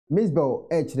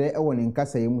Mzbel chere e won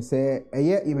nkasa yemu se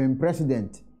eye even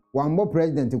president wambo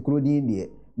president krodi die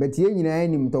but ye nyina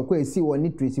anim tokwa esi woni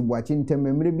Tracy Boachi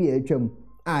ntememre bi atwam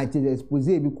a che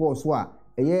expose bi course a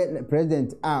eye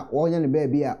president a wonya ne ba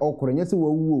bi a okoronya se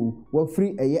wawuo wa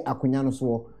free eye akonya no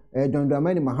so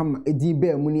Dondramani Mahama edi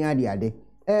ba mu ni ade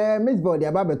Mzbel de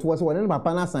aba beto so woni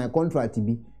papa na sign contract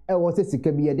bi wo se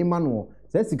sika bi ye de ma no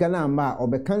se sika na amba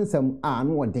obekansam a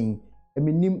no woden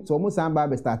eminim so mo san ba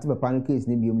be start papa no case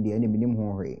ni biom de eminim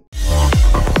ho hwe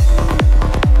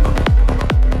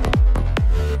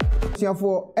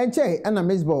for enche ana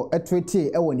Mzbel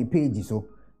etwete e woni page so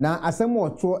na asem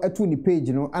otro etu ni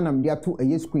page no anam de ato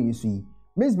eye screen so yi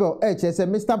Mzbel eche say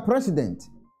Mr. President,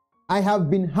 I have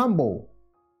been humble,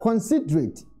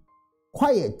 considerate,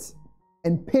 quiet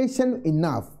and patient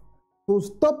enough to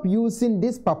stop using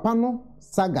this papano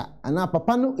saga and a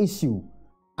papano issue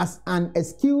as an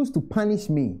excuse to punish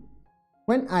me.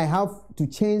 When I have to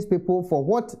change people for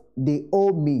what they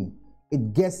owe me,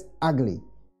 it gets ugly.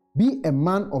 Be a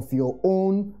man of your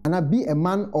own and be a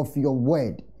man of your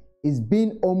word. It's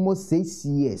been almost 6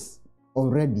 years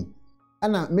already.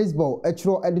 Ana Mzbel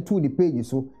etro editu the page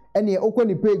so ene okọ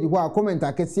the page ho a comment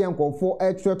akese enkofo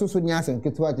etro to so nyasen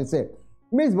ketewa je say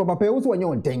Mzbel papa wo so onye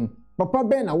oden papa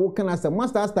ben na wo kana say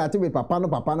master start with papa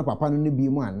no ne bi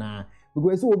mu ana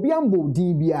because obi ambo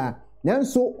din bia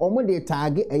nanso omo de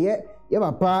tag eye ye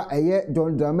papa eye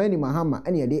Dondramani Mahama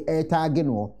ene de tag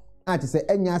no a te say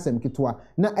enya asem ketewa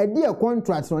na ade a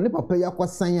contract no ne papa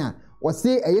yakosan a wo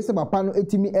say eye se papa no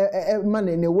etimi ma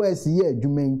ne wes ye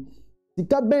adwuman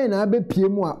sika ben na abepie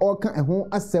mu a oka ho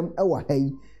asem ewa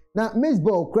hai na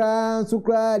Mzbel kra so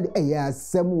kra de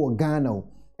asem wo Ghana o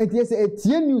enti se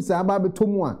etie news aba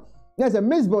betomu a na se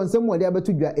Mzbel nsem wo de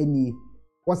abetodwa eni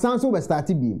wasan so be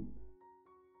start bi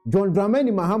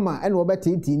Dondramani Mahama ene wo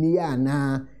betiti ni ya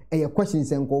na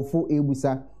questions enkofo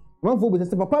ebusa manfo busa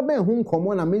se papa ben ho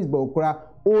nkomo na Mzbel kra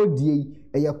odie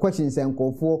questions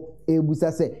enkofo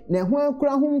ebusa se na ho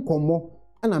kra ho nkomo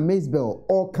ana Mzbel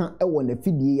oka ewo na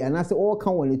fidie anase oka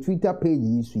won Twitter page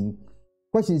yi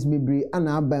questions mebre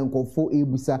ana aba enkofo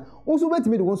ebusa oso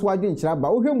betimi de wonso adwen kira ba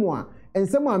ohwemu a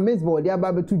ensem a Mzbel de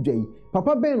aba betu dwai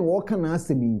papa ben wo ka na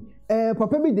asemi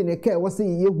papa bi de ne ka wo se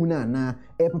yehu na na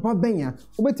papa ben ya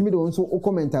obetimi de wonso o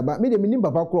comment aba me de minim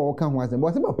papa kro wo ka ho asem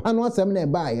bo se papa no asem na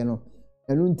ba ye no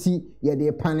enu nti ye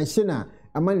de punish na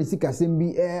amani sika sem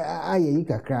bi ayeyi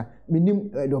kakra minim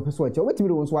de opeso che obetimi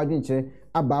de wonso adwen kire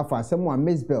aba afa asem a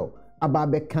Mzbel aba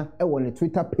beka wo ne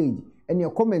Twitter page ene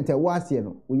comment waase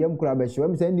no oyam kura be hwe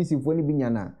mse ndc fo ni binya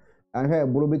na ahwe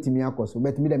boro betimi akoso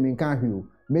betimi de menka ahwe o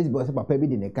Mzbel se papa bi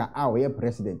de ne ka a oye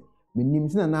president minim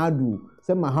sina na adu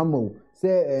se Mahama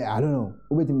se I don't know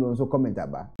obetimi de so comment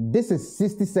aba. This is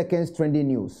 60 seconds trending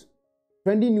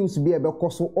news be ebe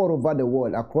koso all over the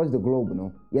world across the globe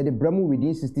no ye de bremu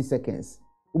within 60 seconds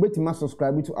obetimi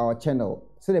subscribe to our channel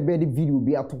so the be video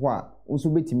bi ato a unso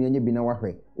betimi anya bi na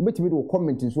wahwe obetimi de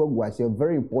comment nso agu ase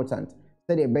very important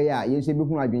de be ya yense bi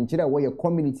hunu adwenkyere wo ye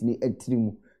community ni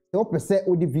atirimu se wo pese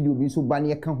odi video bi so ba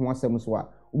ne ka ho asem so a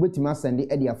obetima asende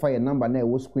e de afa ye number na e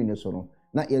wo screen so no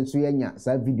na yenso yenya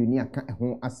sa video ni aka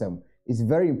ho asem. It's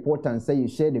very important say you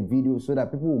share the video so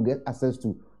that people will get access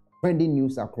to trending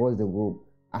news across the globe.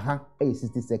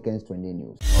 60 seconds trending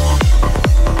news.